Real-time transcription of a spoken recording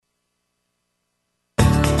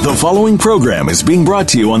The following program is being brought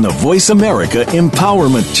to you on the Voice America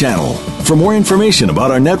Empowerment Channel. For more information about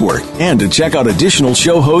our network and to check out additional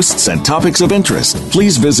show hosts and topics of interest,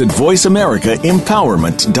 please visit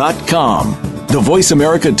voiceamericaempowerment.com. The Voice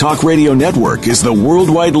America Talk Radio Network is the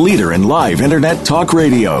worldwide leader in live Internet talk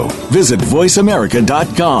radio. Visit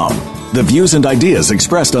voiceamerica.com. The views and ideas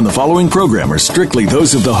expressed on the following program are strictly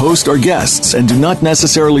those of the host or guests and do not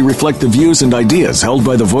necessarily reflect the views and ideas held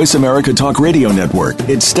by the Voice America Talk Radio Network,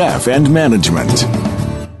 its staff, and management.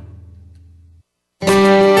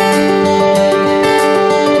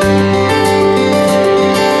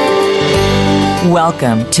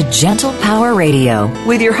 Welcome to Gentle Power Radio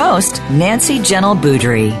with your host, Nancy Gentle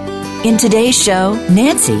Boudry. In today's show,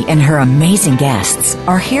 Nancy and her amazing guests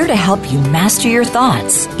are here to help you master your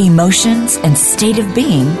thoughts, emotions, and state of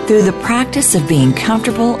being through the practice of being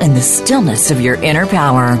comfortable in the stillness of your inner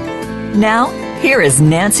power. Now, here is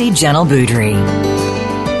Nancy Gentle Boudry.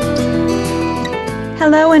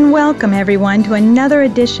 Hello and welcome, everyone, to another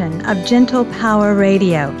edition of Gentle Power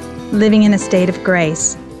Radio, Living in a State of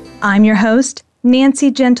Grace. I'm your host, Nancy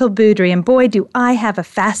Gentle Boudry, and boy, do I have a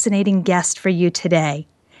fascinating guest for you today.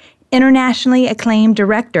 Internationally acclaimed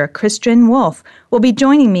director Christian Wolfe will be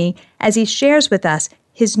joining me as he shares with us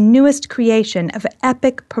his newest creation of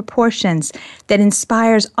epic proportions that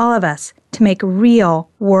inspires all of us to make real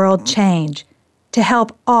world change, to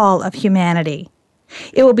help all of humanity.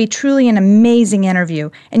 It will be truly an amazing interview,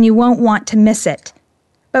 and you won't want to miss it.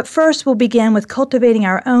 But first, we'll begin with cultivating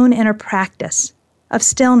our own inner practice of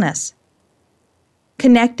stillness,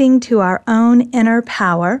 connecting to our own inner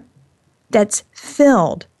power that's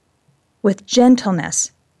filled with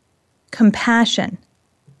gentleness, compassion,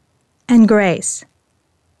 and grace.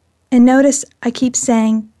 And notice I keep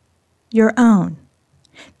saying your own.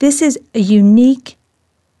 This is a unique,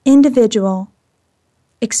 individual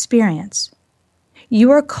experience.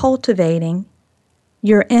 You are cultivating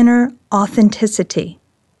your inner authenticity.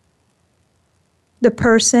 The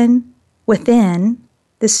person within,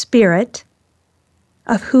 the spirit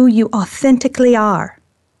of who you authentically are.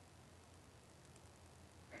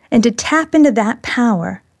 And to tap into that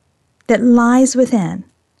power that lies within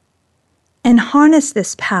and harness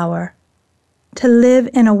this power to live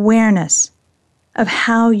in awareness of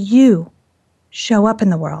how you show up in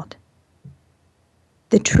the world.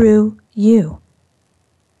 The true you.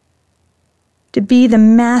 To be the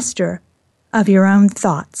master of your own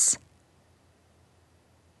thoughts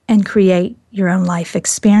and create your own life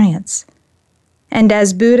experience. And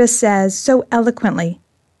as Buddha says so eloquently,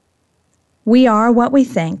 we are what we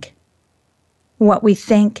think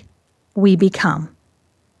we become.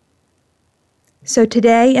 So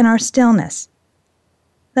today in our stillness,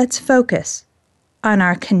 let's focus on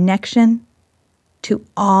our connection to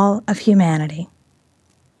all of humanity.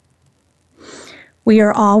 We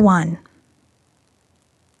are all one,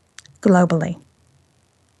 globally.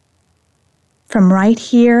 From right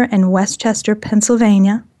here in Westchester,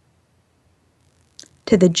 Pennsylvania,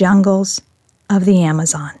 to the jungles of the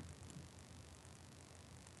Amazon.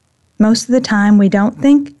 Most of the time, we don't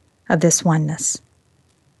think of this oneness.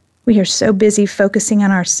 We are so busy focusing on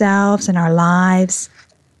ourselves and our lives,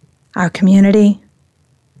 our community.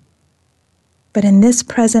 But in this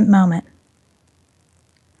present moment,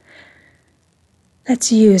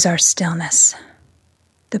 let's use our stillness,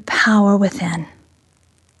 the power within,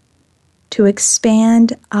 to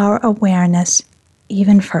expand our awareness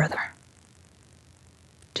even further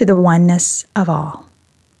to the oneness of all.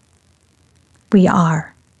 We are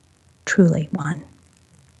truly one.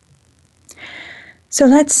 So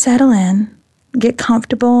let's settle in, get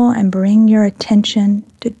comfortable, and bring your attention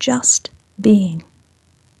to just being.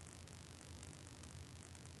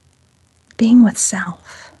 Being with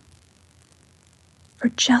self for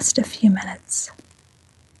just a few minutes.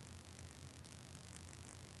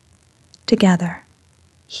 Together,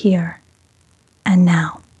 here and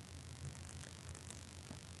now.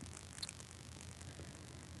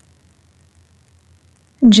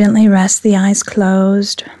 Gently rest the eyes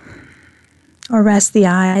closed, or rest the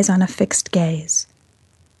eyes on a fixed gaze.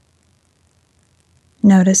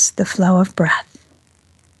 Notice the flow of breath,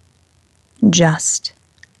 just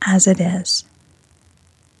as it is.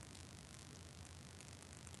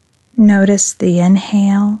 Notice the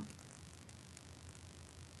inhale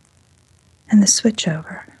and the switch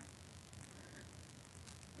over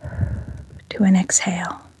to an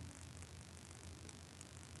exhale.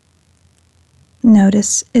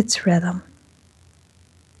 Notice its rhythm.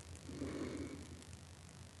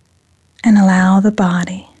 And allow the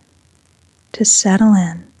body to settle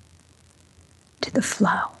in to the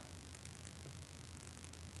flow.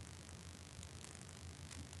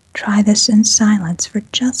 try this in silence for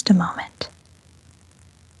just a moment.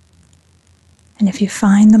 And if you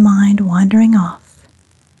find the mind wandering off,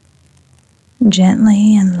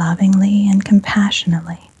 gently and lovingly and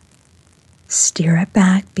compassionately steer it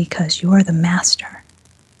back, because you are the master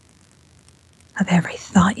of every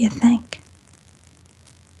thought you think.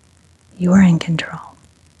 You are in control,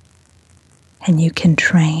 and you can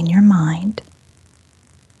train your mind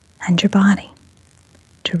and your body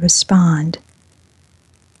to respond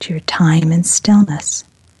to your time in stillness.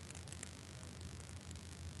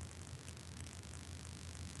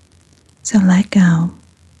 So let go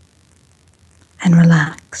and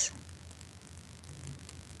relax.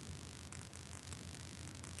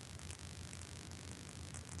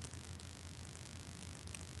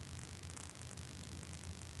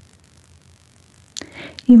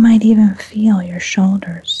 You might even feel your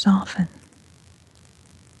shoulders soften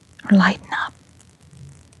or lighten up.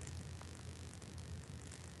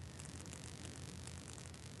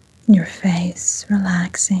 Your face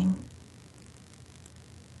relaxing.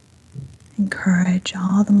 Encourage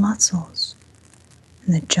all the muscles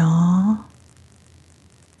in the jaw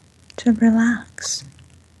to relax.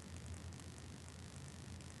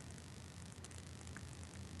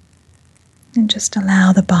 And just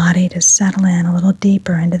allow the body to settle in a little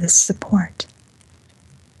deeper into the support.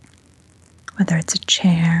 Whether it's a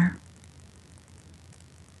chair,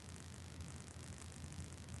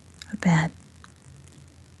 a bed.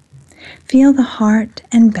 Feel the heart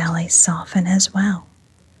and belly soften as well.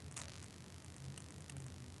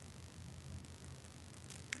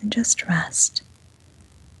 And just rest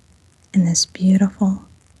in this beautiful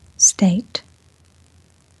state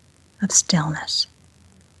of stillness.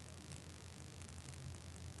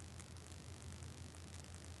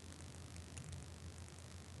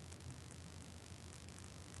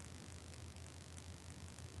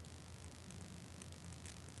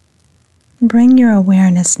 Bring your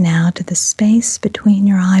awareness now to the space between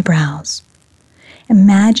your eyebrows.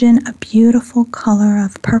 Imagine a beautiful color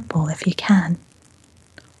of purple if you can,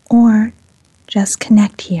 or just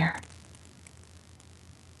connect here.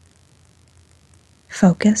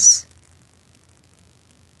 Focus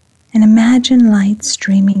and imagine light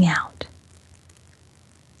streaming out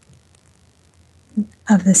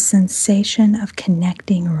of the sensation of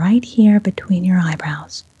connecting right here between your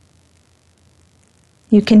eyebrows.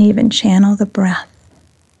 You can even channel the breath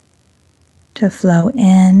to flow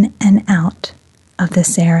in and out of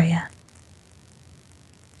this area.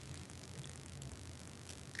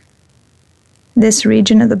 This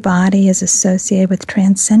region of the body is associated with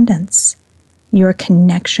transcendence, your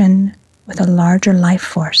connection with a larger life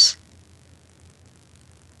force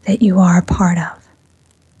that you are a part of,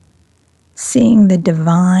 seeing the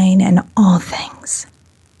divine in all things,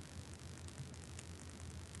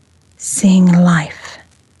 seeing life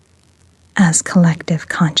as collective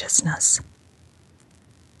consciousness.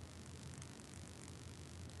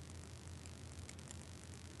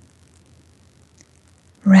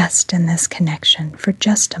 Rest in this connection for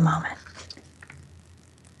just a moment.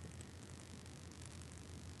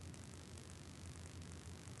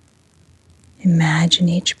 Imagine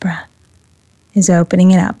each breath is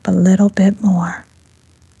opening it up a little bit more.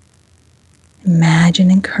 Imagine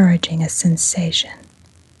encouraging a sensation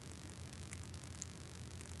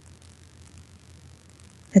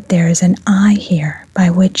that there is an eye here by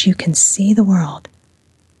which you can see the world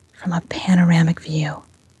from a panoramic view,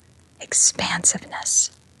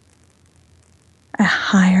 expansiveness, a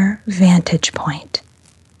higher vantage point.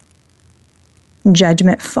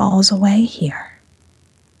 Judgment falls away here.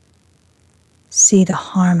 See the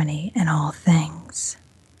harmony in all things.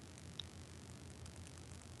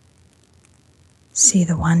 See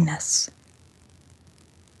the oneness.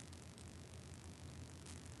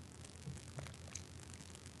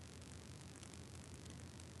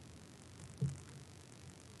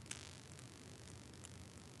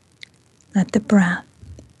 Let the breath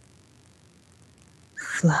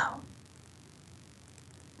flow.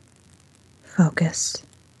 Focus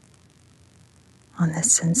on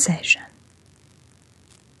this sensation.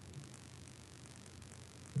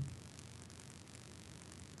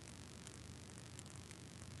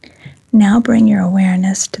 Now bring your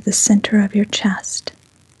awareness to the center of your chest.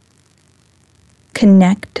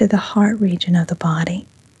 Connect to the heart region of the body,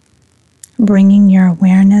 bringing your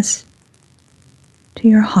awareness to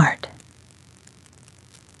your heart.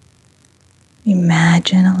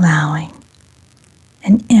 Imagine allowing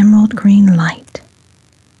an emerald green light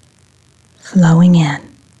flowing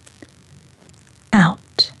in,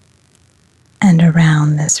 out, and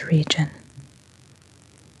around this region.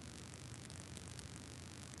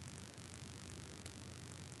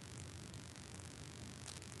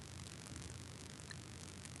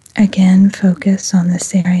 Again, focus on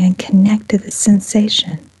this area and connect to the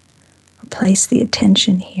sensation. Or place the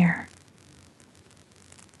attention here.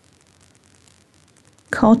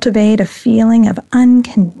 Cultivate a feeling of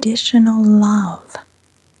unconditional love.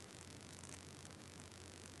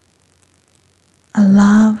 A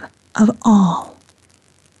love of all.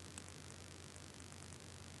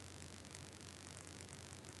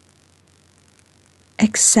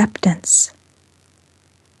 Acceptance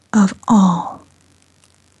of all.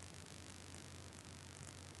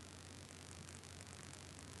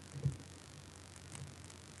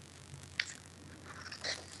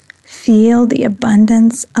 Feel the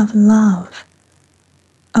abundance of love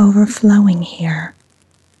overflowing here.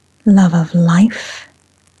 Love of life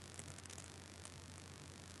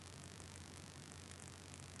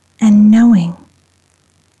and knowing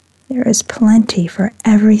there is plenty for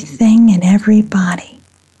everything and everybody.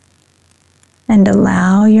 And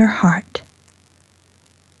allow your heart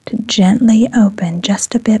to gently open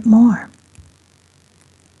just a bit more.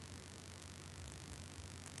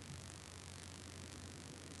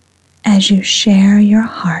 As you share your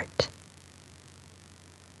heart,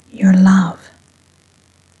 your love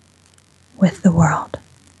with the world.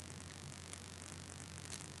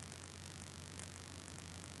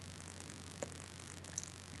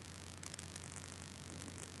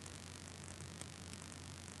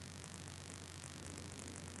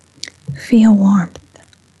 Feel warmth,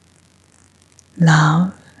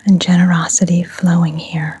 love, and generosity flowing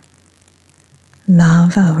here.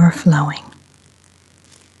 Love overflowing.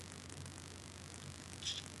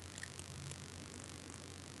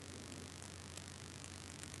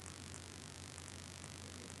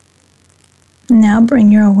 Now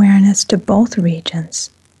bring your awareness to both regions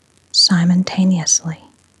simultaneously.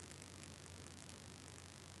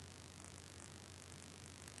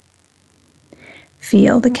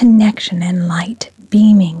 Feel the connection and light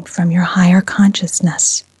beaming from your higher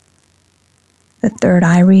consciousness, the third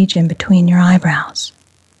eye region between your eyebrows.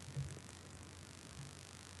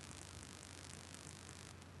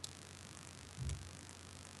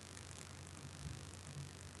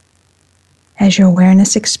 As your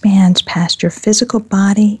awareness expands past your physical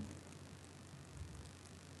body,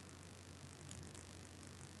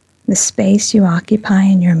 the space you occupy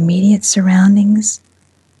in your immediate surroundings,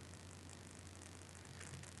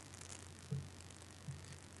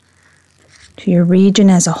 to your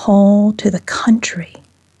region as a whole, to the country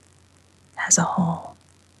as a whole.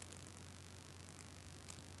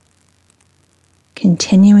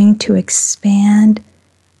 Continuing to expand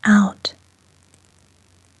out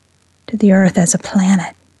to the earth as a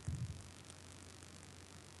planet.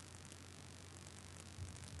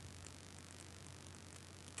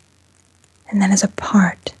 And then as a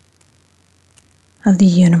part of the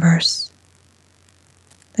universe,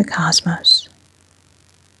 the cosmos.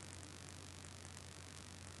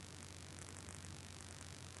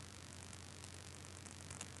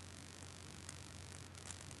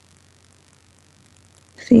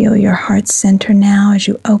 Feel your heart center now as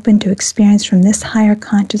you open to experience from this higher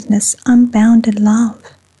consciousness unbounded love,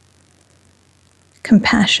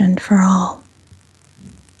 compassion for all.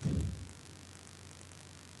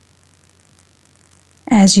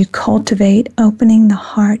 As you cultivate opening the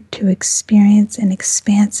heart to experience an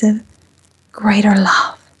expansive, greater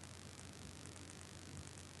love.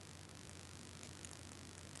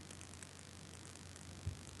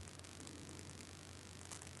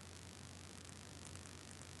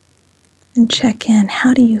 And check in,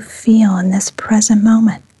 how do you feel in this present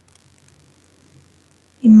moment?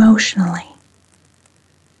 Emotionally,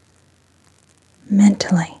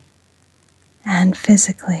 mentally, and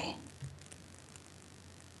physically.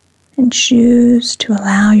 And choose to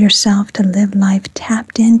allow yourself to live life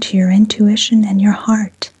tapped into your intuition and your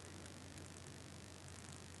heart.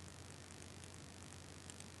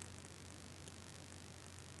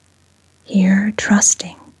 Here,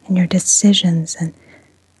 trusting in your decisions and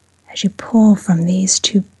as you pull from these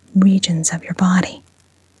two regions of your body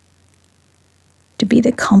to be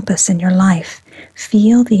the compass in your life.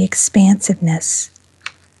 Feel the expansiveness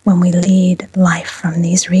when we lead life from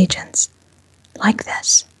these regions, like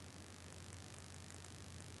this.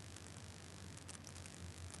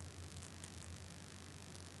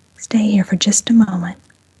 Stay here for just a moment,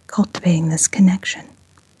 cultivating this connection.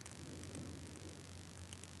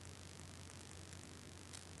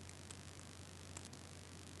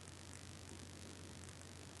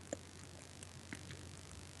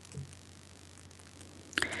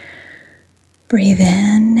 Breathe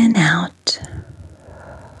in and out.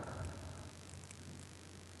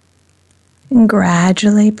 And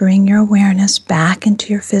gradually bring your awareness back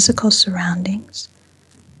into your physical surroundings.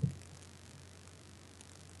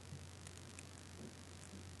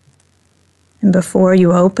 And before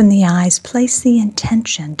you open the eyes, place the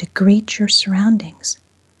intention to greet your surroundings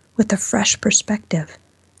with a fresh perspective,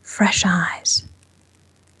 fresh eyes,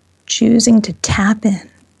 choosing to tap in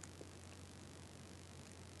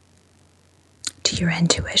to your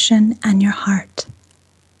intuition and your heart,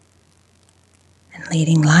 and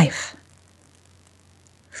leading life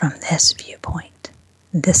from this viewpoint,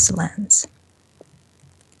 this lens.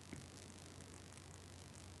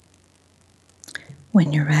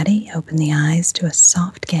 When you're ready, open the eyes to a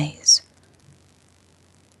soft gaze.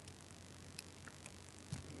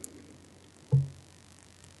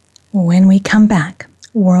 When we come back,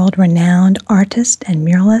 world-renowned artist and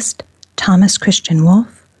muralist Thomas Christian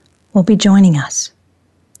Wolfe will be joining us.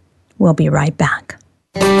 We'll be right back.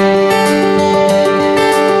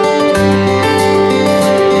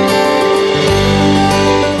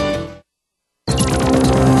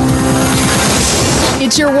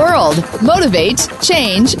 It's your world. Motivate,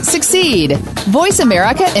 change, succeed.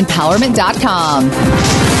 VoiceAmericaEmpowerment.com.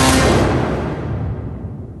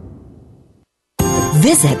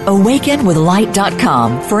 Visit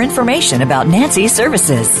awakenwithlight.com for information about Nancy's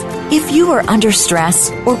services. If you are under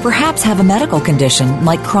stress or perhaps have a medical condition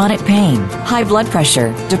like chronic pain, high blood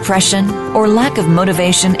pressure, depression, or lack of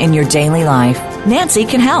motivation in your daily life, Nancy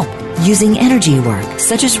can help using energy work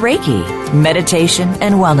such as Reiki, meditation,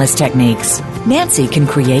 and wellness techniques. Nancy can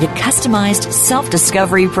create a customized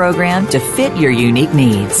self-discovery program to fit your unique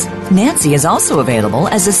needs. Nancy is also available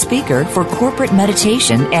as a speaker for corporate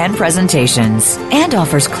meditation and presentations, and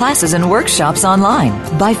offers classes and workshops online,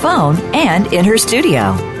 by phone, and in her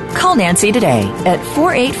studio. Call Nancy today at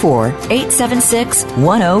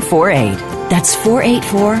 484-876-1048. That's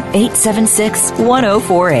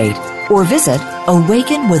 484-876-1048. Or visit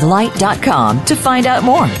awakenwithlight.com to find out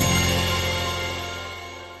more.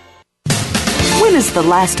 When is the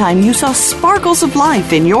last time you saw sparkles of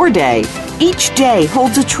life in your day? Each day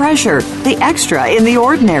holds a treasure, the extra in the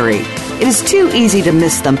ordinary. It is too easy to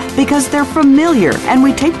miss them because they're familiar and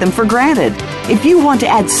we take them for granted. If you want to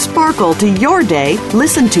add sparkle to your day,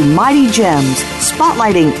 listen to Mighty Gems,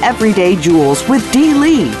 spotlighting everyday jewels with Dee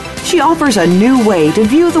Lee. She offers a new way to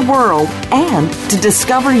view the world and to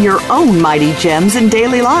discover your own mighty gems in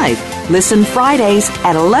daily life. Listen Fridays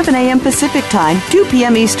at 11 a.m. Pacific Time, 2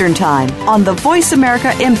 p.m. Eastern Time on the Voice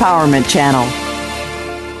America Empowerment Channel.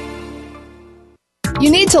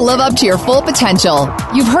 You need to live up to your full potential.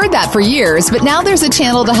 You've heard that for years, but now there's a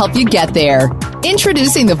channel to help you get there.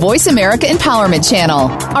 Introducing the Voice America Empowerment Channel.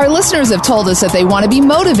 Our listeners have told us that they want to be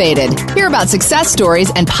motivated, hear about success stories,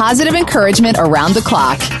 and positive encouragement around the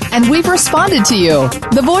clock. And we've responded to you.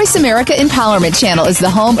 The Voice America Empowerment Channel is the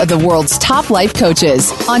home of the world's top life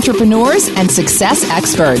coaches, entrepreneurs, and success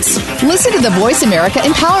experts. Listen to the Voice America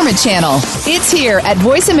Empowerment Channel. It's here at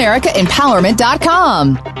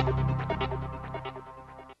VoiceAmericaEmpowerment.com.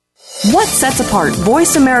 What sets apart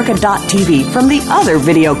VoiceAmerica.tv from the other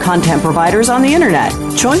video content providers on the Internet?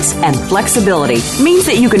 Choice and flexibility means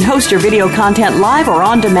that you can host your video content live or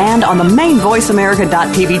on demand on the main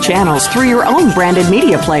VoiceAmerica.tv channels through your own branded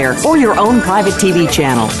media player or your own private TV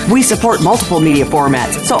channel. We support multiple media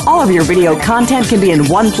formats, so all of your video content can be in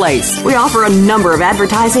one place. We offer a number of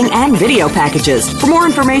advertising and video packages. For more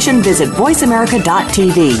information, visit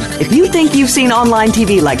VoiceAmerica.tv. If you think you've seen online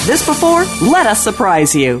TV like this before, let us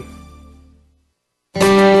surprise you.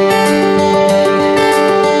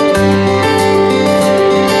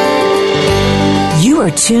 You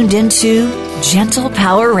are tuned into Gentle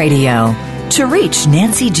Power Radio. To reach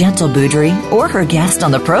Nancy Gentle Boudry or her guest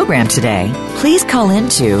on the program today, please call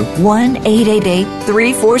into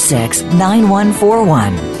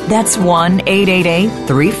 1-888-346-9141. That's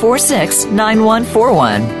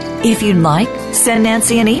 1-888-346-9141. If you'd like, send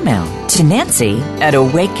Nancy an email to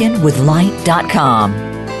nancy@awakenwithlight.com.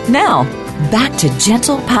 Now, back to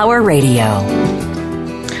Gentle Power Radio.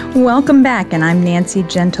 Welcome back, and I'm Nancy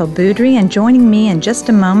Gentle Boudry, and joining me in just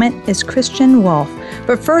a moment is Christian Wolfe.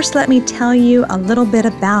 But first, let me tell you a little bit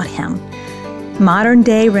about him.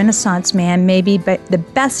 Modern-day Renaissance man may be the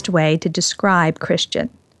best way to describe Christian.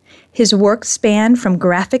 His work span from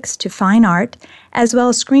graphics to fine art, as well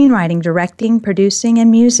as screenwriting, directing, producing,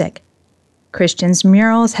 and music. Christian's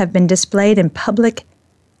murals have been displayed in public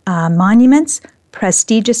monuments,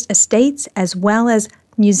 prestigious estates, as well as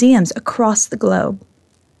museums across the globe.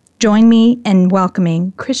 Join me in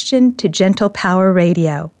welcoming Christian to Gentle Power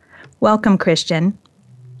Radio. Welcome, Christian.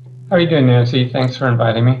 How are you doing, Nancy? Thanks for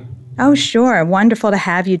inviting me. Oh, sure. Wonderful to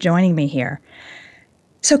have you joining me here.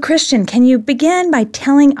 So, Christian, can you begin by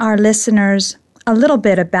telling our listeners a little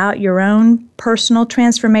bit about your own personal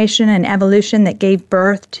transformation and evolution that gave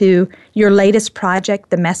birth to your latest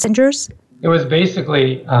project, The Messengers? It was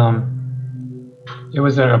basically It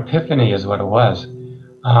was an epiphany is what it was.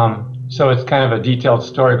 So it's kind of a detailed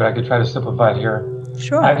story, but I could try to simplify it here.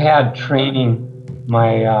 Sure. I've had training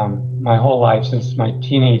my whole life since my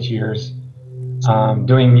teenage years,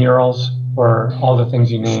 doing murals for all the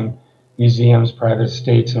things you name, museums, private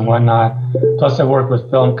estates, and whatnot. Plus, I work with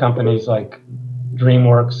film companies like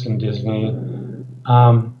DreamWorks and Disney.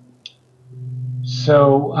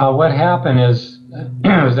 So what happened is,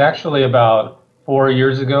 it was actually about 4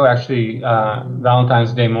 years ago,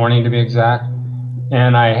 Valentine's Day morning to be exact,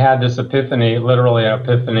 and I had this epiphany, literally an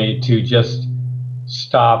epiphany, to just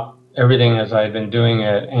stop everything as I had been doing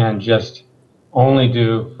it and just only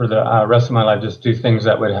do for the rest of my life, just do things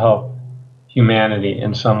that would help humanity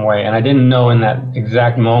in some way. And I didn't know in that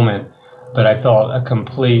exact moment, but I felt a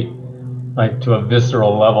complete, like to a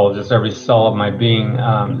visceral level, just every cell of my being,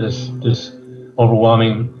 this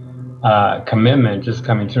overwhelming commitment just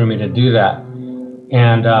coming through me to do that.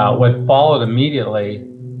 And what followed immediately,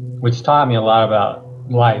 which taught me a lot about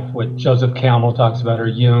life, what Joseph Campbell talks about, or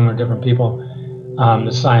Jung, or different people,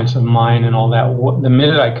 the science of mind and all that. The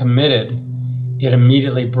minute I committed, it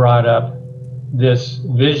immediately brought up this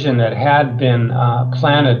vision that had been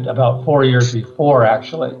planted about 4 years before,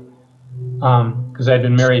 actually, because I'd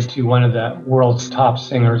been married to one of the world's top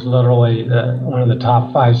singers, literally one of the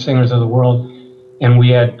top 5 singers of the world, and we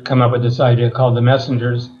had come up with this idea called the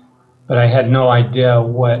Messengers, but I had no idea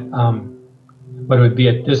what it would be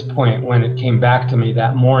at this point when it came back to me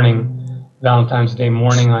that morning, Valentine's Day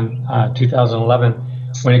morning on 2011.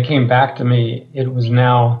 When it came back to me, it was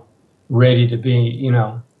now ready to be,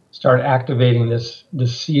 start activating this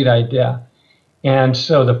seed idea. And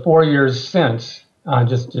so the 4 years since,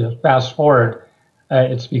 just to fast forward,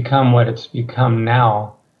 it's become what it's become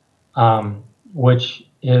now, which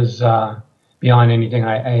is beyond anything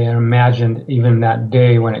I imagined even that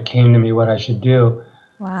day when it came to me what I should do.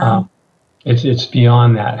 Wow. It's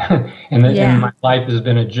beyond that. And my life has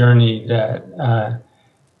been a journey that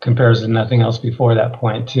compares to nothing else before that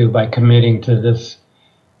point, too, by committing to this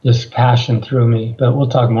passion through me. But we'll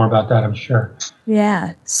talk more about that, I'm sure.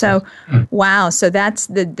 Yeah. So, wow. So that's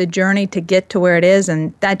the journey to get to where it is.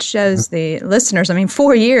 And that shows the listeners,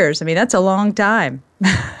 4 years, that's a long time.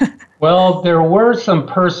 Well, there were some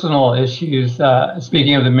personal issues.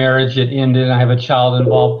 Speaking of the marriage, it ended, and I have a child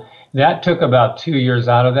involved. That took about 2 years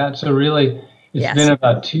out of that. So really, it's been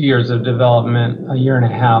about 2 years of development, a year and a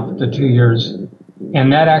half to 2 years.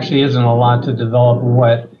 And that actually isn't a lot to develop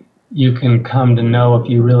what you can come to know if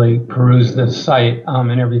you really peruse the site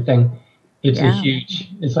and everything. It's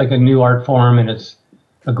it's like a new art form, and it's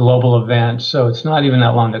a global event. So it's not even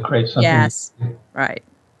that long to create something. Yes, right.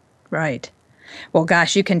 Well,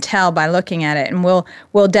 gosh, you can tell by looking at it, and we'll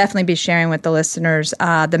definitely be sharing with the listeners.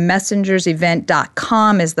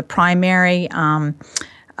 TheMessengersEvent.com is the primary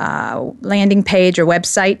landing page or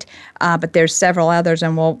website, but there's several others,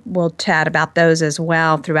 and we'll chat about those as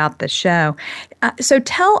well throughout the show. So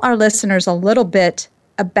tell our listeners a little bit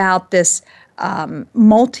about this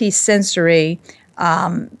multi-sensory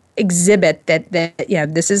exhibit that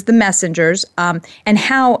this is the Messengers, and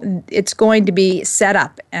how it's going to be set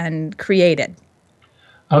up and created.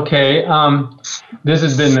 Okay, this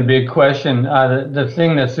has been the big question. The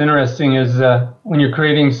thing that's interesting is when you're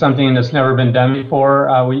creating something that's never been done before,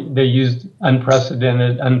 they used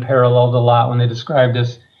unprecedented, unparalleled a lot when they described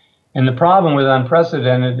this. And the problem with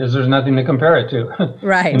unprecedented is there's nothing to compare it to.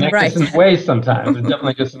 Right, and that gets in the way sometimes. It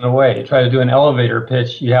definitely gets in the way. You try to do an elevator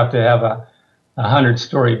pitch, you have to have a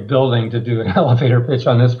 100-story building to do an elevator pitch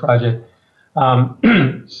on this project.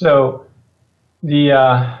 So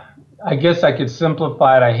I guess I could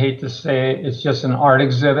simplify it. I hate to say it. It's just an art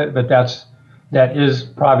exhibit, but that is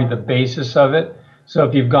probably the basis of it. So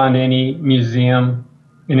if you've gone to any museum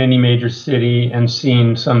in any major city and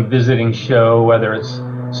seen some visiting show, whether it's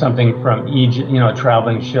something from Egypt, a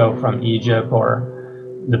traveling show from Egypt, or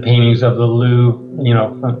the paintings of the Louvre,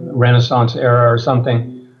 from Renaissance era or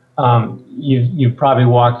something, you've probably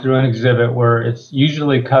walked through an exhibit where it's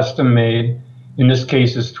usually custom made. In this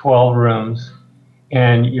case, it's 12 rooms.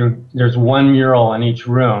 And there's one mural in each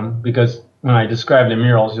room, because when I describe the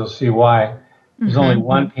murals, you'll see why. There's only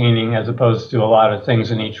one painting as opposed to a lot of things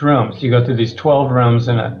in each room. So you go through these 12 rooms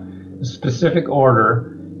in a specific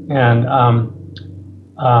order. And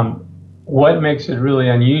what makes it really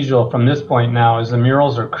unusual from this point now is the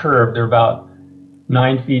murals are curved. They're about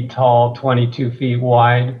 9 feet tall, 22 feet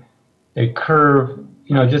wide. They curve,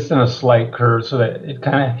 just in a slight curve, so that it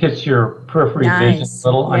kind of hits your periphery vision a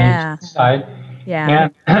little on each side. Yeah.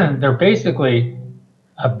 And they're basically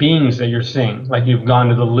beings that you're seeing. Like you've gone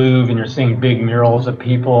to the Louvre and you're seeing big murals of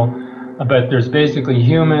people, but there's basically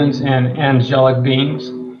humans and angelic beings.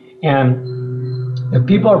 And if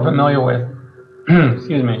people are familiar with,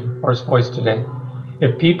 excuse me, hoarse voice today.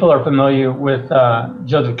 If people are familiar with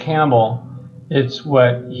Joseph Campbell, it's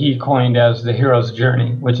what he coined as the hero's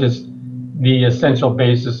journey, which is the essential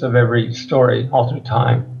basis of every story all through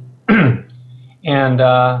time. And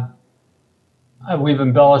we've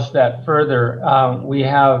embellished that further. We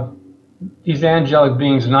have these angelic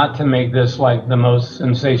beings, not to make this like the most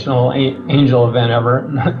sensational angel event ever.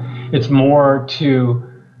 It's more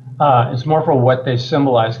for what they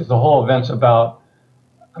symbolize, because the whole event's about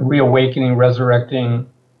reawakening, resurrecting,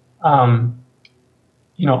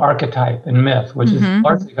 archetype and myth, which has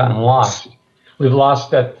largely gotten lost. We've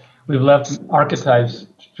left archetypes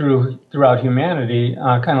throughout humanity,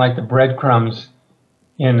 kind of like the breadcrumbs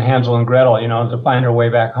in Hansel and Gretel, to find our way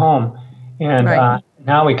back home. And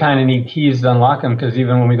now we kind of need keys to unlock them, because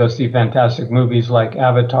even when we go see fantastic movies like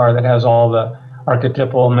Avatar that has all the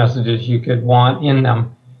archetypal messages you could want in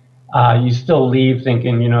them, you still leave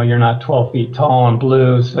thinking, you're not 12 feet tall and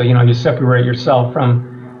blue. So, you separate yourself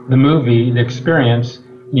from the movie, the experience,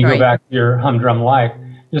 and you go back to your humdrum life.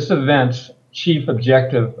 This event's chief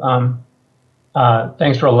objective,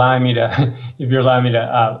 thanks for allowing me to, if you're allowing me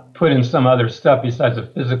to put in some other stuff besides the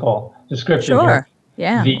physical description. Sure. Here.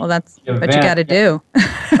 Yeah. Well, that's what you got to do.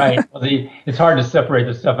 Right. Well, it's hard to separate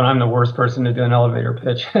this stuff, and I'm the worst person to do an elevator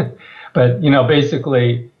pitch. But,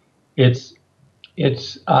 basically it's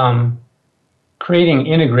creating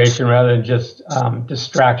integration rather than just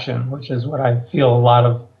distraction, which is what I feel a lot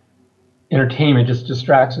of entertainment just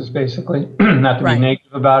distracts us, basically. Not to be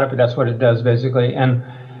negative about it, but that's what it does, basically. And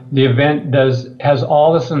the event has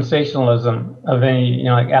all the sensationalism of any,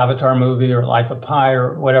 like Avatar movie or Life of Pi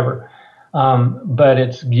or whatever. But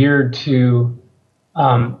it's geared to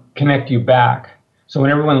connect you back. So when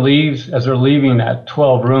everyone leaves, as they're leaving that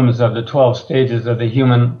 12 rooms of the 12 stages of the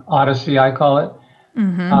human odyssey, I call it,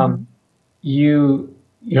 you're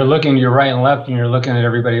looking to your right and left, and you're looking at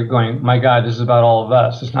everybody going, my God, this is about all of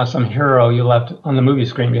us. It's not some hero you left on the movie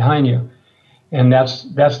screen behind you. And that's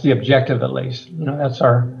the objective, at least. That's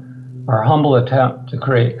our humble attempt to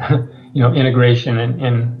create, integration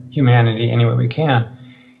in humanity any way we can.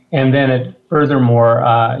 And then furthermore,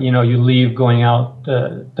 you leave going out,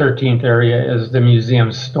 the 13th area is the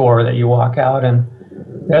museum store that you walk out, and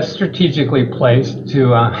that's strategically placed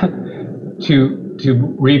to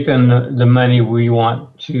reap in the money we want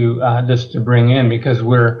this to bring in, because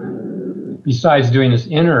besides doing this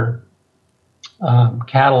inner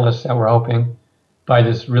catalyst that we're hoping by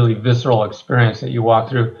this really visceral experience that you walk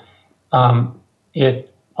through,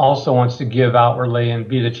 it also wants to give outwardly and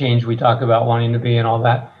be the change we talk about wanting to be and all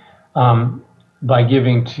that. By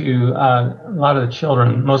giving to a lot of the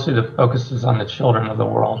children. Mostly the focus is on the children of the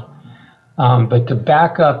world. But to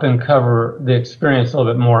back up and cover the experience a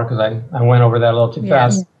little bit more, because I went over that a little too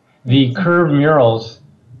fast, the curved murals,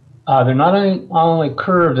 they're not only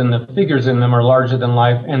curved and the figures in them are larger than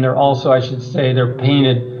life, and they're also, I should say, they're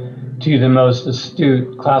painted to the most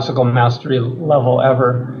astute classical mastery level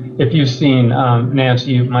ever. If you've seen,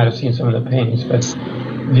 Nancy, you might have seen some of the paintings, but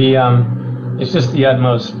it's just the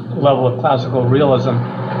utmost level of classical realism,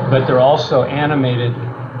 but they're also animated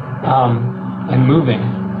and moving,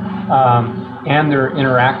 and they're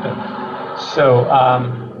interactive. So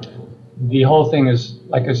the whole thing is,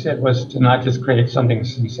 like I said, was to not just create something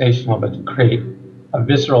sensational, but to create a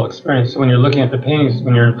visceral experience. So when you're looking at the paintings,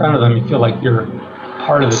 when you're in front of them, you feel like you're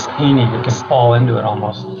part of this painting. You can fall into it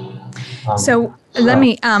almost. Let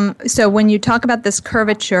me, so when you talk about this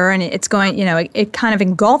curvature and it's going, it kind of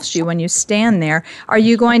engulfs you when you stand there, are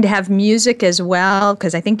you going to have music as well?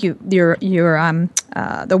 Because I think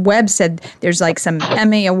the web said there's like some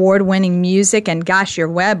Emmy award-winning music, and gosh, your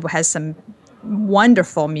web has some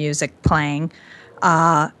wonderful music playing.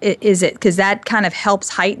 Is it, because that kind of helps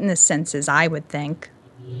heighten the senses, I would think.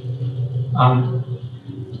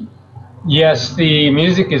 Yes, the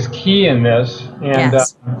music is key in this, and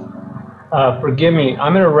yes. Forgive me,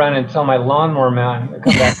 I'm going to run and tell my lawnmower man to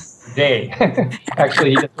come back today.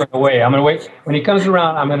 Actually, he just went away. I'm going to wait. When he comes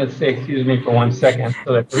around, I'm going to say, excuse me for 1 second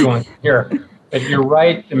so that everyone can hear. But you're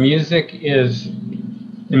right, the music is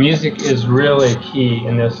really key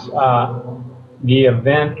in this. The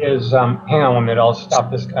event is, hang on 1 minute, I'll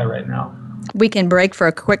stop this guy right now. We can break for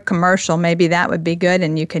a quick commercial. Maybe that would be good,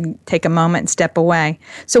 and you can take a moment and step away.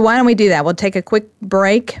 So why don't we do that? We'll take a quick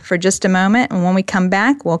break for just a moment, and when we come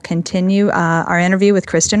back, we'll continue our interview with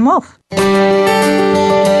Christian Wolfe.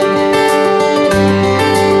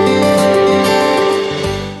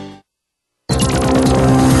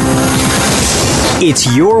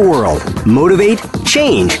 It's your world. Motivate,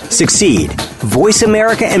 change, succeed.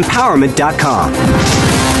 VoiceAmericaEmpowerment.com.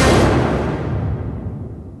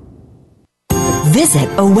 Visit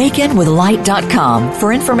awakenwithlight.com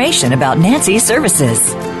for information about Nancy's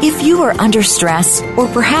services. If you are under stress or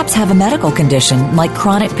perhaps have a medical condition like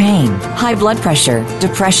chronic pain, high blood pressure,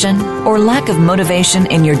 depression, or lack of motivation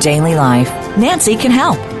in your daily life, Nancy can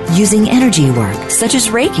help using energy work such as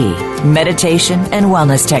Reiki, meditation, and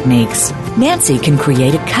wellness techniques. Nancy can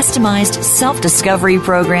create a customized self-discovery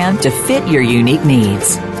program to fit your unique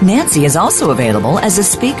needs. Nancy is also available as a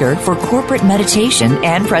speaker for corporate meditation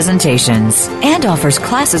and presentations, and offers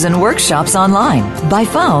classes and workshops online, by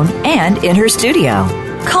phone, and in her studio.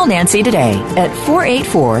 Call Nancy today at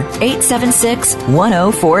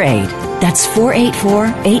 484-876-1048. That's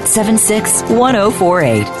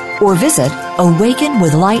 484-876-1048. Or visit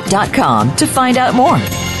awakenwithlight.com to find out more.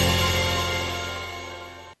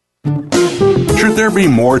 Should there be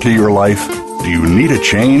more to your life? Do you need a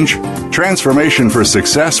change? Transformation for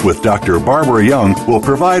Success with Dr. Barbara Young will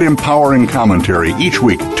provide empowering commentary each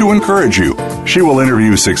week to encourage you. She will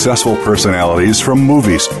interview successful personalities from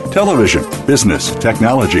movies, television, business,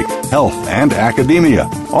 technology, health, and academia.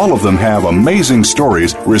 All of them have amazing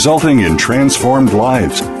stories resulting in transformed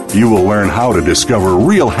lives. You will learn how to discover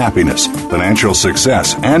real happiness, financial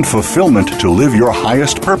success, and fulfillment to live your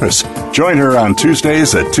highest purpose. Join her on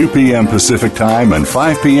Tuesdays at 2 p.m. Pacific Time and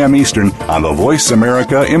 5 p.m. Eastern on the Voice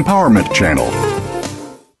America Empowerment Channel.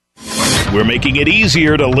 We're making it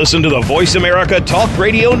easier to listen to the Voice America Talk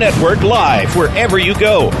Radio Network live wherever you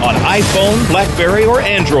go on iPhone, BlackBerry, or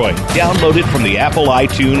Android. Download it from the Apple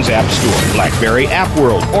iTunes App Store, BlackBerry App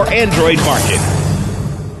World, or Android Market.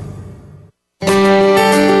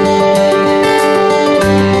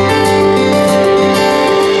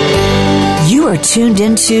 You are tuned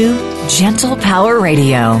into Gentle Power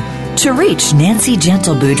Radio. To reach Nancy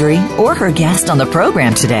Gentle Boudry or her guest on the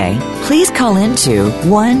program today, please call into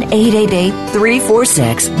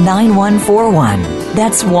 1-888-346-9141.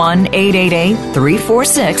 That's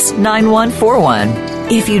 1-888-346-9141.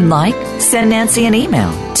 If you'd like, send Nancy an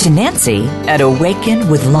email to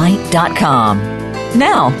nancy@awakenwithlight.com.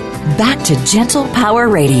 Now, back to Gentle Power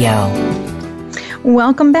Radio.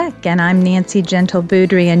 Welcome back, and I'm Nancy Gentle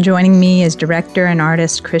Boudry, and joining me is director and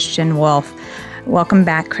artist Christian Wolfe. Welcome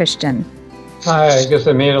back, Christian. Hi, I guess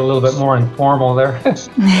I made it a little bit more informal there.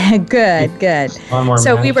 Good. One more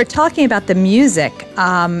So minute. we were talking about the music,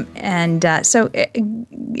 so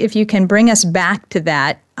if you can bring us back to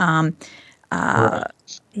that,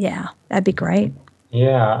 yeah, that'd be great.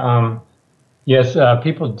 Yeah. Yes,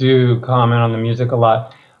 people do comment on the music a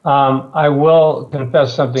lot. I will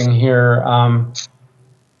confess something here.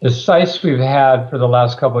 The sites we've had for the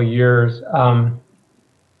last couple of years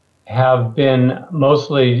have been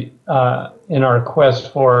mostly in our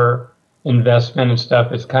quest for investment and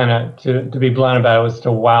stuff. It's kind of, to be blunt about it, was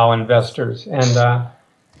to wow investors. And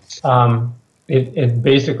it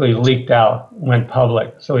basically leaked out, went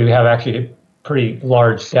public. So we have actually a pretty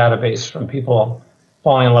large database from people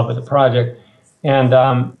falling in love with the project. And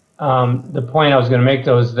the point I was going to make,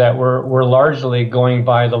 though, is that we're largely going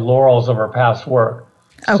by the laurels of our past work.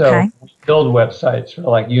 Okay. So we build websites for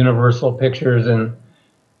like Universal Pictures and,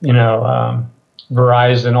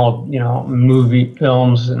 Verizon, all, movie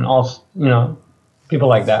films and all, people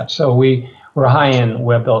like that. So we're high-end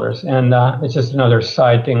web builders, and it's just another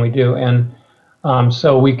side thing we do. And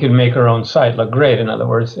so we can make our own site look great, in other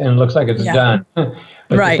words, and it looks like it's done. But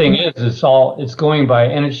right. The thing is, it's going by,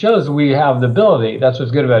 and it shows we have the ability. That's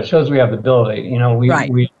what's good about it. It shows we have the ability. We know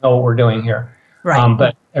what we're doing here. Right.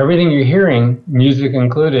 But everything you're hearing, music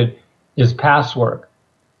included, is past work.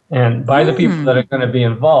 And by the people that are going to be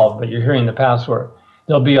involved, but you're hearing the past work.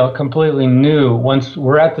 There'll be a completely new, once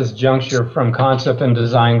we're at this juncture from concept and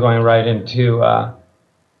design going right into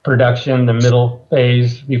production, the middle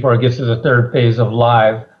phase, before it gets to the third phase of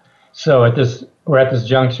live. So we're at this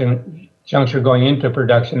juncture going into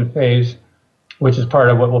production phase, which is part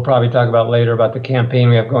of what we'll probably talk about later about the campaign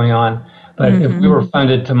we have going on. But if we were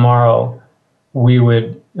funded tomorrow, we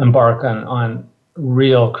would embark on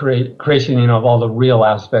real creation, of all the real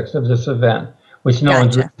aspects of this event, which no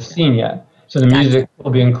one's really seen yet. So the music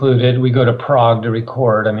will be included. We go to Prague to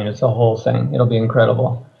record. I mean, it's a whole thing. It'll be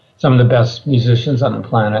incredible. Some of the best musicians on the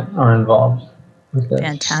planet are involved with this.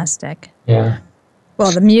 Fantastic. Yeah.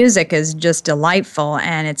 Well, the music is just delightful,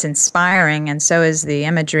 and it's inspiring, and so is the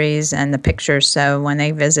imageries and the pictures. So when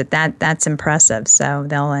they visit, that's impressive. So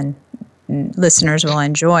listeners will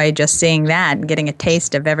enjoy just seeing that and getting a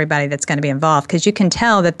taste of everybody that's going to be involved, because you can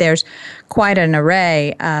tell that there's quite an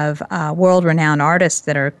array of world-renowned artists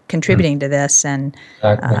that are contributing to this, and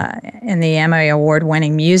in the Emmy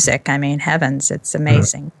Award-winning music. I mean, heavens, it's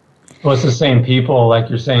amazing. Well, it's the same people, like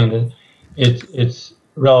you're saying, that it's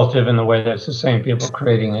relative in the way that it's the same people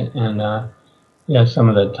creating it, and some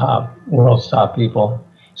of the world's top people.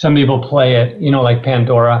 Some people play it, like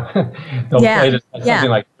Pandora. They'll play this, something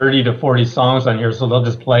like 30 to 40 songs on here, so they'll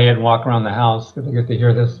just play it and walk around the house because they get to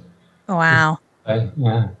hear this. Wow.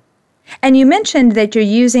 Yeah. And you mentioned that you're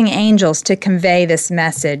using angels to convey this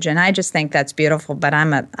message, and I just think that's beautiful. But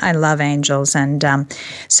I love angels, and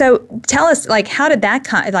so tell us, like, how did that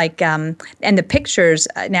and the pictures?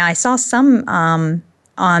 Now I saw some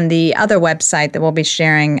on the other website that we'll be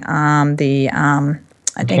sharing. I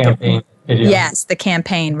think campaign video. Yes, the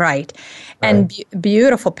campaign, right. And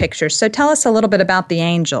beautiful pictures. So tell us a little bit about the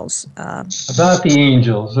angels. About the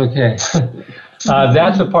angels, okay.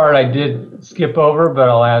 That's the part I did skip over, but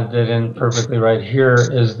I'll add it in perfectly right here,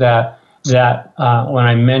 is that when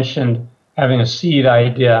I mentioned having a seed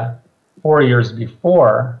idea 4 years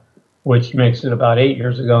before, which makes it about 8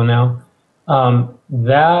 years ago now,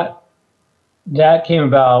 that came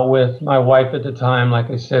about with my wife at the time, like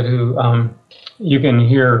I said, who you can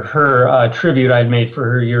hear her tribute I'd made for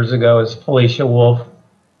her years ago is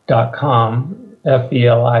FeliciaWolfe.com,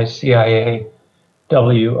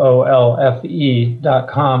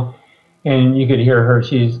 FeliciaWolfe.com, and you could hear her.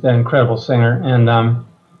 She's an incredible singer, and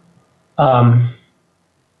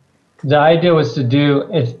the idea was to do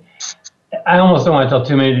it. I almost don't want to tell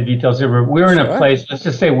too many of the details here, but we were in a place. Let's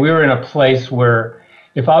just say we were in a place where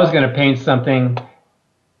if I was going to paint something,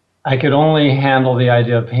 I could only handle the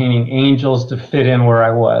idea of painting angels to fit in where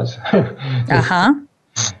I was.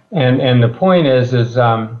 And the point is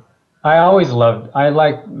I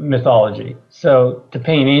like mythology. So to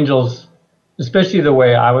paint angels, especially the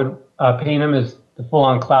way I would paint them, is the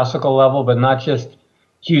full-on classical level, but not just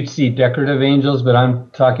cutesy decorative angels, but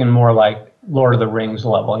I'm talking more like Lord of the Rings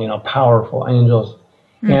level, powerful angels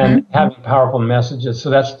and having powerful messages.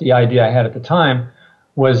 So that's the idea I had at the time,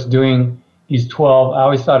 was doing these 12, I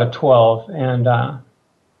always thought of 12, and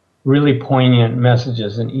really poignant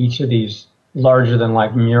messages in each of these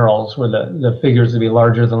larger-than-life murals, where the figures would be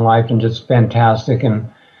larger than life and just fantastic, and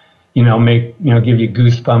give you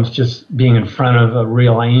goosebumps just being in front of a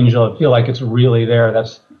real angel. I feel like it's really there.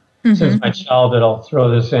 That's since my childhood. I'll throw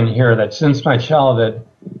this in here, that since my childhood,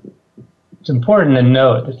 it's important to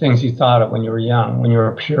note the things you thought of when you were young, when you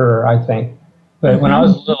were pure, I think. But when I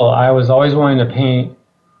was little, I was always wanting to paint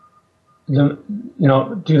do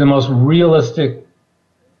the most realistic,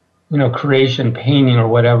 creation, painting or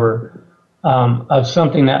whatever, of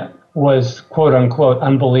something that was quote unquote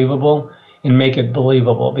unbelievable, and make it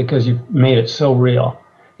believable because you made it so real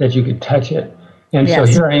that you could touch it. And so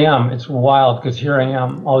here I am. It's wild because here I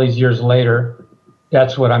am all these years later.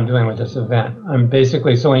 That's what I'm doing with this event. I'm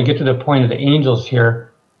basically, so when you get to the point of the angels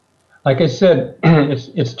here, like I said,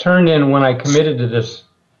 it's turned in when I committed to this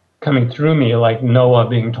coming through me, like Noah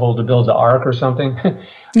being told to build the ark or something.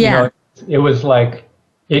 It was like,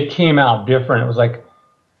 it came out different. It was like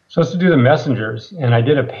supposed to do the messengers, and I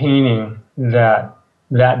did a painting that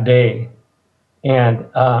day, and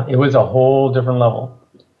it was a whole different level.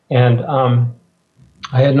 And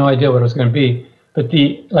I had no idea what it was going to be. But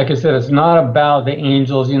like I said, it's not about the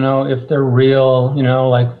angels, if they're real,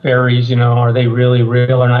 like fairies, are they really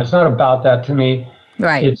real or not? It's not about that to me.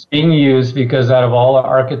 Right. It's being used because out of all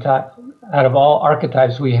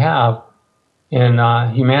archetypes we have in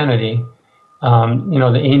humanity,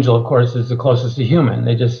 the angel, of course, is the closest to human.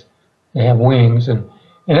 They have wings, and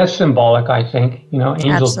that's symbolic, I think.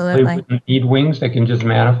 Angels wouldn't need wings; they can just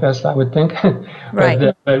manifest, I would think.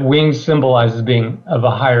 Right. But wings symbolizes being of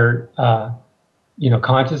a higher,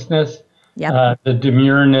 consciousness. Yep. The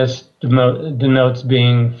demureness denotes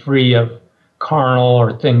being free of carnal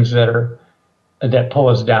or things that pull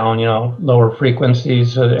us down, lower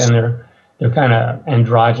frequencies, and they're kind of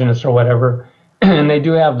androgynous or whatever. And they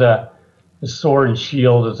do have the sword and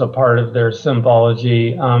shield as a part of their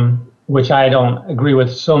symbology, which I don't agree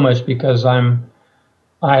with so much because I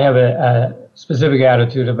have a specific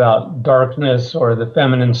attitude about darkness or the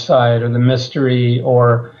feminine side or the mystery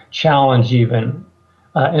or challenge even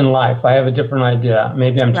in life. I have a different idea.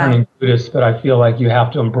 Maybe I'm turning Buddhist, but I feel like you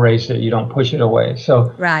have to embrace it. You don't push it away.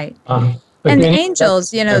 So right. And the angels,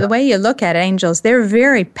 the way you look at angels, they're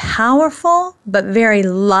very powerful, but very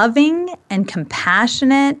loving and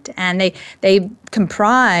compassionate, and they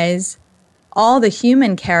comprise all the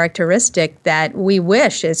human characteristic that we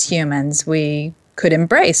wish as humans we could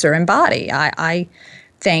embrace or embody. I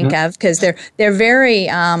think of, because they're very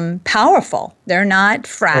powerful. They're not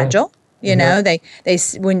fragile. So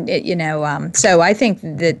I think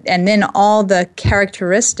that, and then all the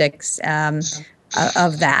characteristics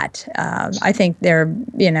of that. I think they're,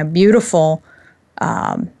 beautiful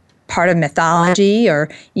part of mythology, or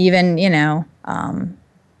even,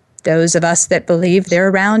 those of us that believe they're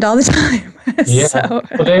around all the time. Yeah, So.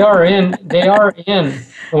 well, they are in.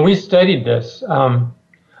 When we studied this,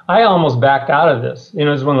 I almost backed out of this. It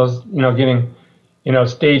was one of those, getting,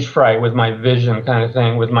 stage fright with my vision kind of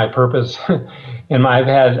thing, with my purpose. And I've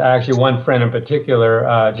had actually one friend in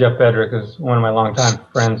particular, Jeff Bedrick, is one of my longtime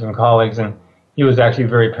friends and colleagues, and he was actually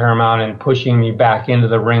very paramount in pushing me back into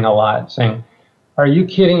the ring a lot, saying, "Are you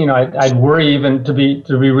kidding?" I'd worry, even to be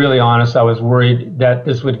really honest, I was worried that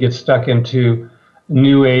this would get stuck into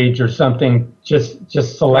New Age or something just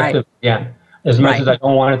selective again. As much as I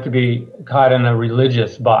don't want it to be caught in a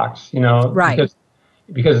religious box,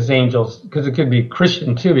 because it's angels, because it could be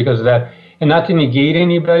Christian too, because of that. And not to negate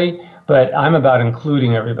anybody, but I'm about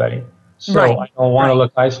including everybody. So I don't want to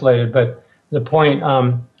look isolated. But the point,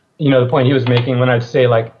 the point he was making when I'd say,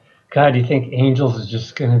 like, God, do you think angels is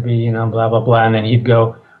just going to be, blah, blah, blah. And then he'd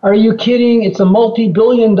go, "Are you kidding? It's a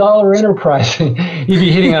multi-billion-dollar enterprise." He'd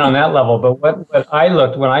be hitting it on that level. But what I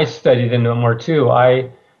looked, when I studied into it more too, I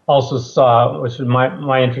also saw, which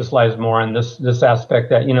my interest lies more in this aspect,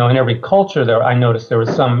 that, in every culture there, I noticed there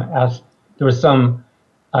was some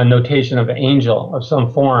notation of an angel of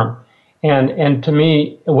some form. And to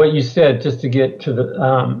me, what you said, just to get to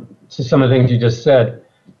to some of the things you just said,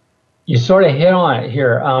 you sort of hit on it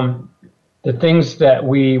here. The things that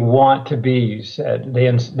we want to be, you said, they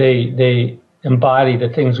embody the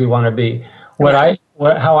things we want to be.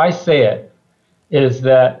 How I say it is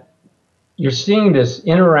that you're seeing this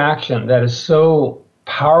interaction that is so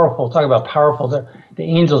powerful. Talk about powerful. The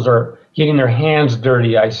angels are getting their hands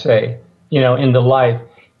dirty, I say, in the life.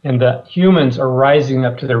 And the humans are rising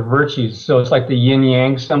up to their virtues. So it's like the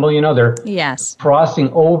yin-yang symbol, they're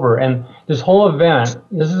crossing over. And this whole event,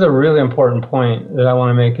 this is a really important point that I want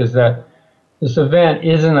to make, is that this event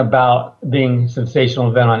isn't about being a sensational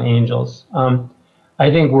event on angels. I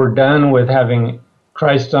think we're done with having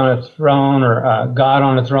Christ on a throne, or God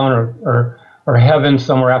on a throne, or heaven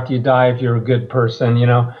somewhere after you die if you're a good person,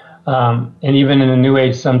 and even in the New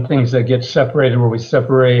Age, some things that get separated, where we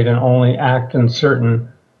separate and only act in certain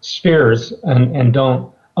spheres and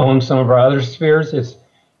don't own some of our other spheres.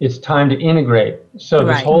 It's time to integrate. So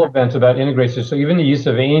this whole event's about integration. So even the use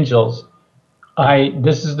of angels,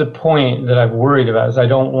 this is the point that I've worried about, is I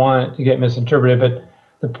don't want it to get misinterpreted, but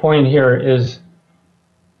the point here is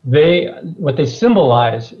what they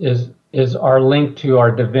symbolize is our link to our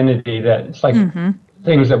divinity, that it's like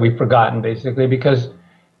things that we've forgotten, basically, because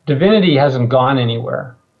divinity hasn't gone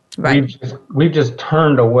anywhere. We've just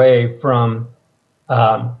turned away from,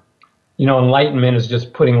 enlightenment is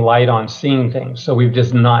just putting light on seeing things. So we've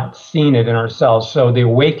just not seen it in ourselves. So the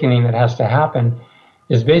awakening that has to happen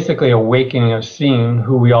is basically awakening of seeing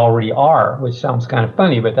who we already are, which sounds kind of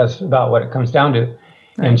funny, but that's about what it comes down to.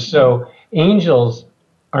 And so angels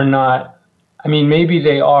are not, maybe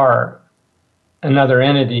they are another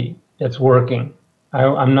entity that's working.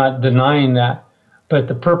 I'm not denying that. But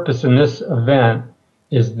the purpose in this event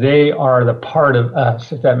is they are the part of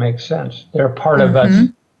us, if that makes sense. They're part of us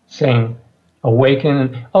saying,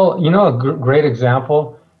 awaken. Oh, a great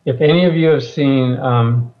example. If any of you have seen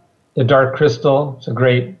The Dark Crystal, it's a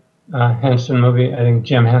great Henson movie. I think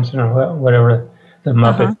Jim Henson or whatever, the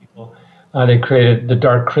Muppet people, they created The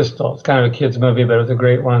Dark Crystal. It's kind of a kid's movie, but it was a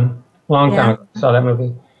great one. Long time ago, I saw that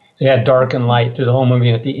movie. They had dark and light through the whole movie,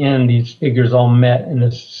 and at the end, these figures all met in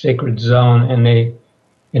this sacred zone, and they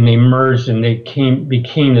merged, and they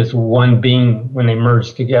became this one being when they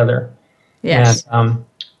merged together. Yes. And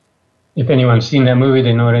if anyone's seen that movie,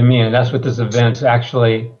 they know what I mean. And that's what this event's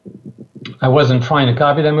actually. I wasn't trying to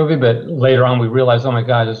copy that movie, but later on we realized, oh my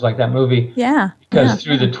God, it's like that movie. Yeah. Because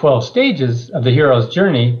through the 12 stages of the hero's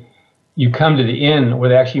journey, you come to the end where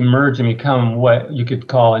they actually merge and become what you could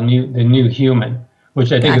call the new human,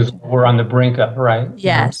 which I think is what we're on the brink of, right?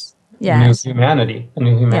 Yes. A new humanity.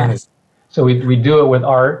 Yes. So we do it with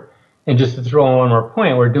art. And just to throw in one more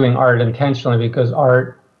point, we're doing art intentionally because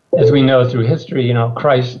art, as we know through history,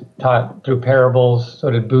 Christ taught through parables,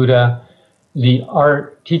 so did Buddha. The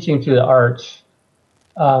art, teaching through the arts,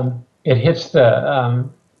 it hits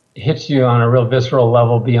you on a real visceral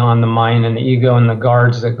level beyond the mind and the ego and the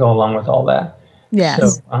guards that go along with all that.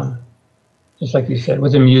 Yes. So, just like you said,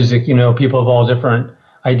 with the music, people of all different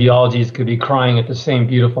ideologies could be crying at the same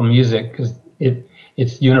beautiful music because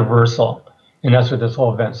it's universal. And that's what this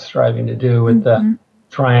whole event's striving to do with the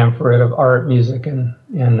triumvirate of art, music, and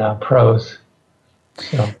prose.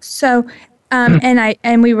 So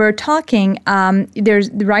and we were talking,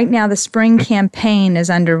 there's right now the spring campaign is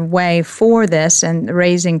underway for this and the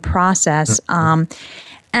raising process.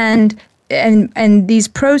 And these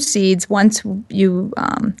proceeds, once you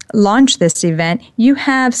launch this event, you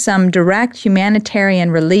have some direct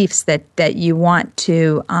humanitarian reliefs that you want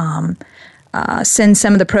to send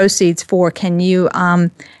some of the proceeds for. Can you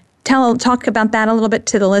talk about that a little bit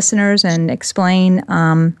to the listeners and explain?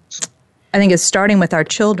 I think it's starting with our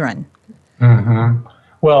children. Mm-hmm.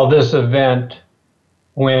 Well, this event,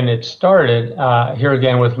 when it started, here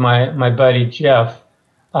again with my buddy Jeff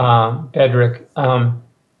Bedrick,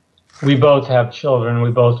 we both have children. We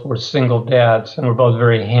both were single dads, and we're both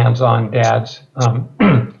very hands-on dads.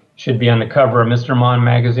 Should be on the cover of Mr. Mon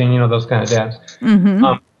magazine, those kind of dads.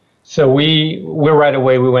 Mm-hmm. So we're right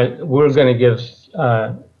away, we're going to give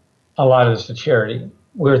a lot of this to charity.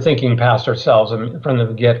 We were thinking past ourselves from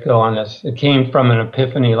the get-go on this. It came from an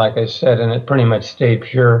epiphany, like I said, and it pretty much stayed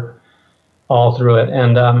pure all through it.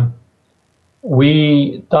 And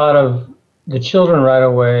we thought of the children right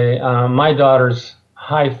away. My daughter's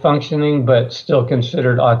high functioning, but still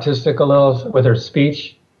considered autistic a little with her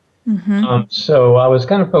speech. Mm-hmm. So I was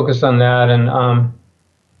kind of focused on that. And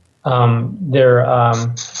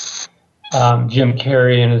Jim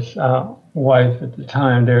Carrey and his wife at the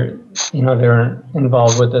time, they're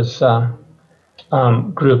involved with this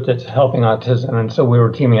group that's helping autism. And so we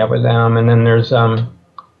were teaming up with them. And then there's, it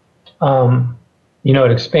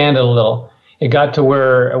expanded a little. It got to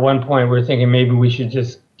where at one point we were thinking maybe we should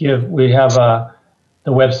just we have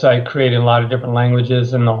the website created in a lot of different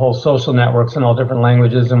languages and the whole social networks in all different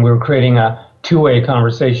languages. And we were creating a two-way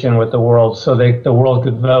conversation with the world so the world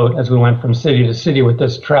could vote as we went from city to city with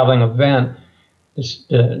this traveling event.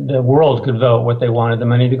 The world could vote what they wanted the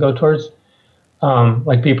money to go towards.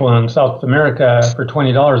 Like people in South America, for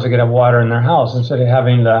 $20, they could have water in their house instead of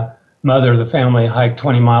having the mother of the family hike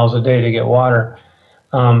 20 miles a day to get water.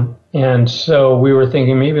 And so we were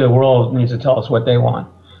thinking maybe the world needs to tell us what they want.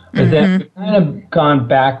 But then we've kind of gone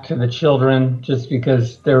back to the children just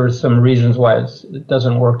because there were some reasons why it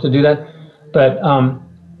doesn't work to do that. But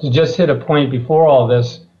to just hit a point before all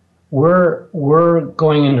this, we're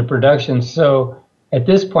going into production. So at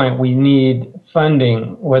this point, we need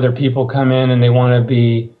funding, whether people come in and they want to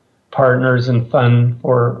be partners and fund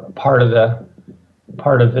for part of the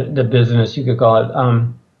business, you could call it,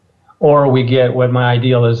 or we get what my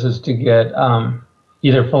ideal is to get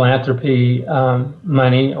either philanthropy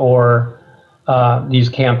money or these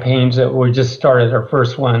campaigns that we just started our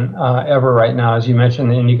first one ever right now. As you mentioned,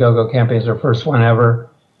 the Indiegogo campaign is our first one ever.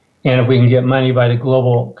 And if we can get money by the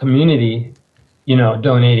global community,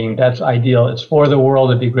 donating, that's ideal. It's for the world.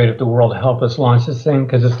 It'd be great if the world helped us launch this thing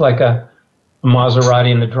because it's like a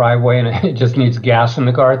Maserati in the driveway and it just needs gas in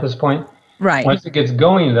the car at this point. Right. Once it gets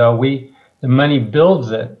going, though, the money builds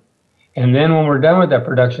it. And then when we're done with that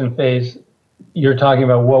production phase, you're talking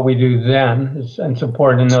about what we do then. It's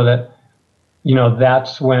important to know that,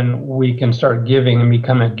 that's when we can start giving and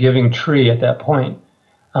become a giving tree at that point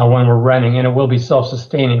when we're running. And it will be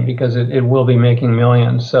self-sustaining because it will be making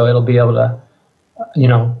millions. So it'll be able to,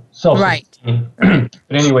 self-sustain. Right.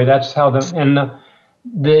 But anyway, that's how the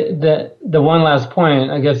one last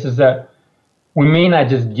point, I guess, is that we may not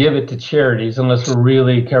just give it to charities unless we're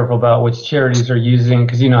really careful about which charities are using,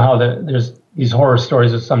 because you know how there's these horror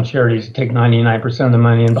stories of some charities take 99% of the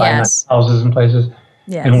money and buy houses and places,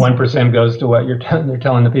 and 1% goes to what they're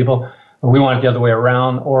telling the people. But we want it the other way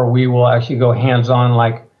around, or we will actually go hands-on.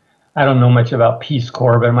 Like, I don't know much about Peace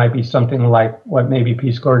Corps, but it might be something like what maybe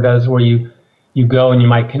Peace Corps does, where you go and you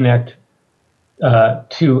might connect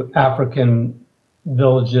to African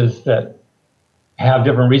villages that have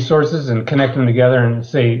different resources and connect them together and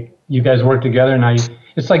say, you guys work together. Now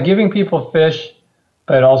it's like giving people fish,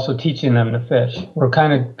 but also teaching them to fish. We're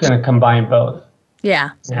kind of going to combine both.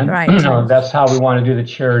 Yeah, and, right. That's how we want to do the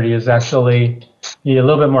charity, is actually be a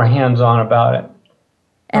little bit more hands-on about it.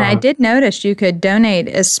 And I did notice you could donate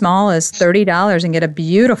as small as $30 and get a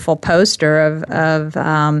beautiful poster of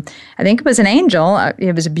I think it was an angel.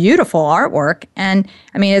 It was a beautiful artwork. And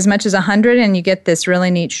I mean, as much as $100, and you get this really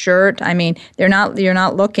neat shirt. I mean, you're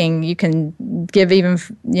not looking. You can give even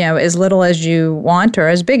as little as you want or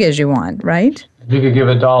as big as you want, right? You could give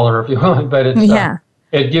 $1 if you want, but it's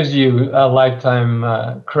it gives you a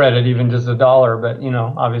lifetime credit, even just $1. But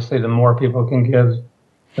obviously, the more people can give,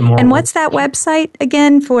 the more. And what's that website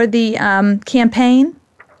again for the campaign?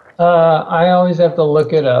 I always have to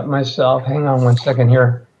look it up myself. Hang on one second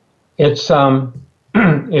here. It's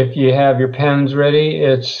if you have your pens ready,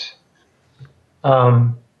 it's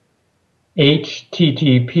http://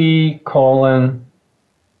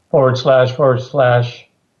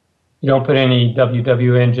 You don't put any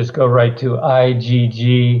www in, just go right to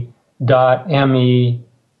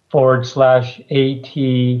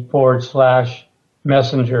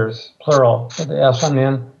igg.me/at/messengers, plural, with the S on the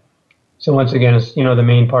end. So once again, it's, the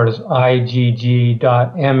main part is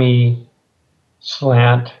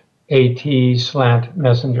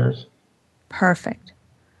igg.me/at/messengers. Perfect.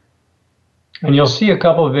 And you'll see a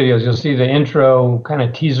couple of videos. You'll see the intro kind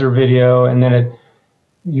of teaser video, and then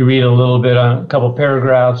you read a little bit on a couple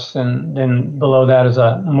paragraphs, and then below that is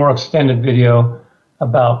a more extended video,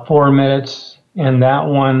 about 4 minutes, and that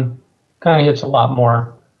one kind of hits a lot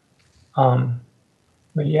more.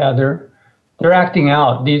 But yeah, they're acting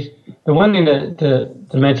out. The one thing to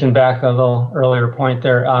mention back a little earlier point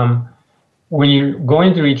there, when you're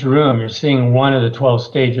going through each room, you're seeing one of the 12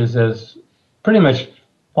 stages as pretty much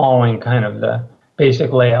following kind of the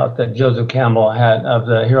basic layout that Joseph Campbell had of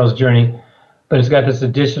the hero's journey. But it's got this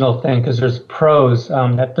additional thing because there's prose,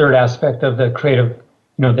 that third aspect of the creative,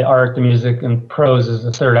 the art, the music, and prose is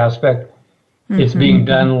the third aspect. Mm-hmm. It's being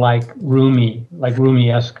done like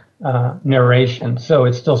Rumi-esque narration. So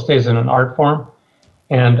it still stays in an art form.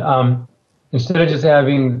 And instead of just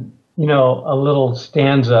having, a little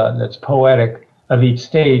stanza that's poetic of each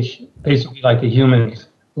stage, basically like the human's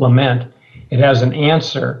lament, it has an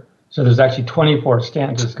answer. So there's actually 24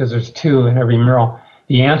 stanzas because there's 2 in every mural.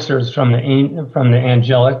 The answer is from the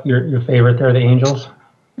angelic, your favorite there, the angels.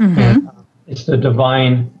 Mm-hmm. And it's the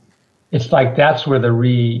divine. It's like that's where the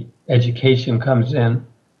re-education comes in.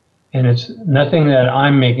 And it's nothing that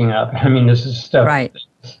I'm making up. I mean, this is stuff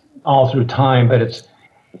that's all through time, but it's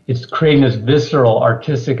creating this visceral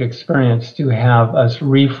artistic experience to have us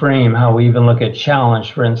reframe how we even look at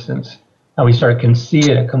challenge, for instance. How we can see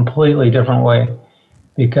it a completely different way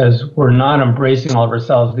because we're not embracing all of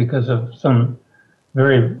ourselves because of some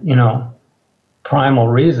very, primal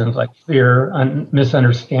reasons like fear,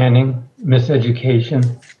 misunderstanding, miseducation,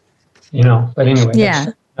 But anyway,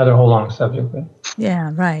 that's another whole long subject. But.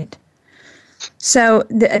 Yeah, right. So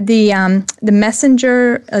the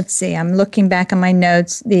messenger, let's see, I'm looking back on my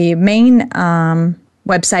notes. The main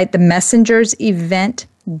website,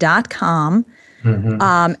 themessengersevent.com.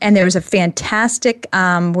 Mm-hmm. And there's a fantastic,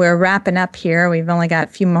 we're wrapping up here. We've only got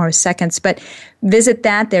a few more seconds, but visit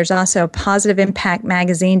that. There's also Positive Impact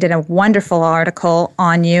Magazine did a wonderful article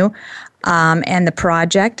on you and the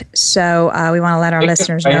project. So we want to let our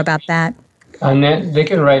listeners know about that. They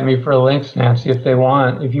can write me for links, Nancy, if they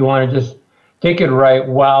want. If you want to just, they could write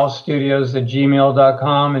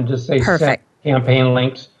wowstudios@gmail.com and just say send campaign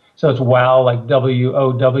links. So it's wow, like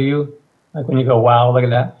WOW, like when you go wow, look at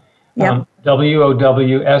that. Yep.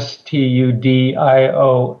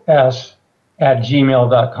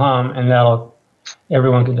 WOWSTUDIOS@gmail.com, and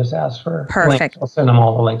everyone can just ask for links. I'll send them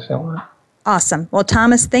all the links they want. Awesome. Well,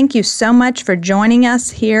 Thomas, thank you so much for joining us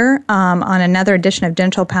here on another edition of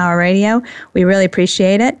Gentle Power Radio. We really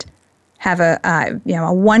appreciate it. Have a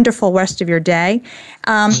wonderful rest of your day,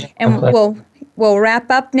 and we'll wrap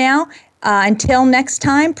up now. Until next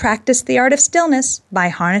time, practice the art of stillness by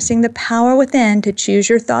harnessing the power within to choose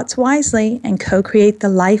your thoughts wisely and co-create the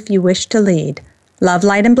life you wish to lead. Love,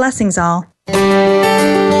 light, and blessings all.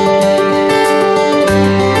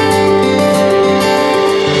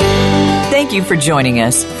 Thank you for joining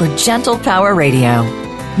us for Gentle Power Radio.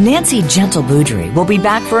 Nancy Gentle Boudry will be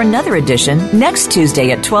back for another edition next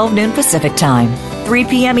Tuesday at 12 noon Pacific Time, 3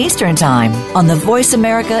 p.m. Eastern Time on the Voice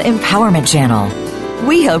America Empowerment Channel.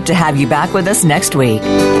 We hope to have you back with us next week.